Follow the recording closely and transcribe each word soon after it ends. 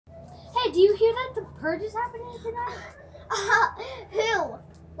Hey, do you hear that the purge is happening tonight? Who?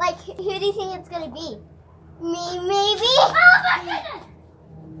 Like, who do you think it's gonna be? Me, maybe? Oh my goodness!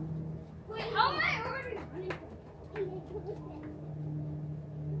 Wait, how am I already running?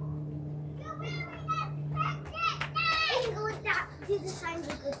 Go like that. Do the signs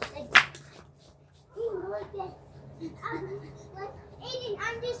like this. Like this. Aiden,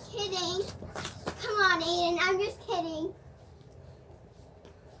 I'm just kidding. Come on, Aiden, I'm just kidding.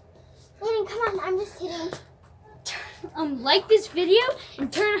 Aiden, come on, I'm just kidding. Like this video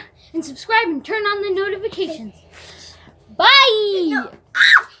and subscribe and turn on the notifications. Bye. No.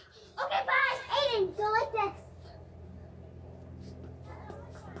 Okay, bye. Aiden, go like this.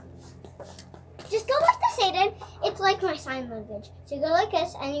 Just go like this, Aiden. It's like my sign language. So you go like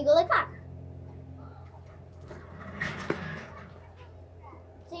this and you go like that.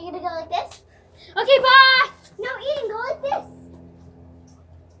 So you're gonna go like this? Okay, bye. No, Aiden, go like this.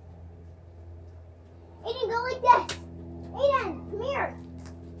 Aiden, go like this. Aiden, come here.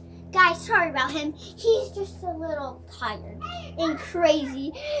 Guys, sorry about him. He's just a little tired and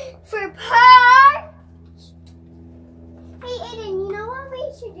crazy for purge. Hey, Aiden, you know what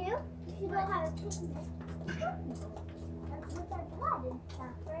we should do? We should go have a picnic. With our blood and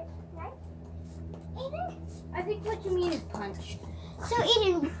stuff, right? Aiden? I think what you mean is punch. So,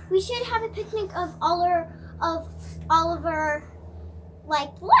 Aiden, we should have a picnic of all of our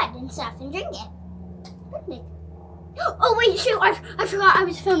like blood and stuff and drink it. Picnic. Oh wait, shoot! I forgot I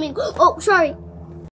was filming. Oh, sorry.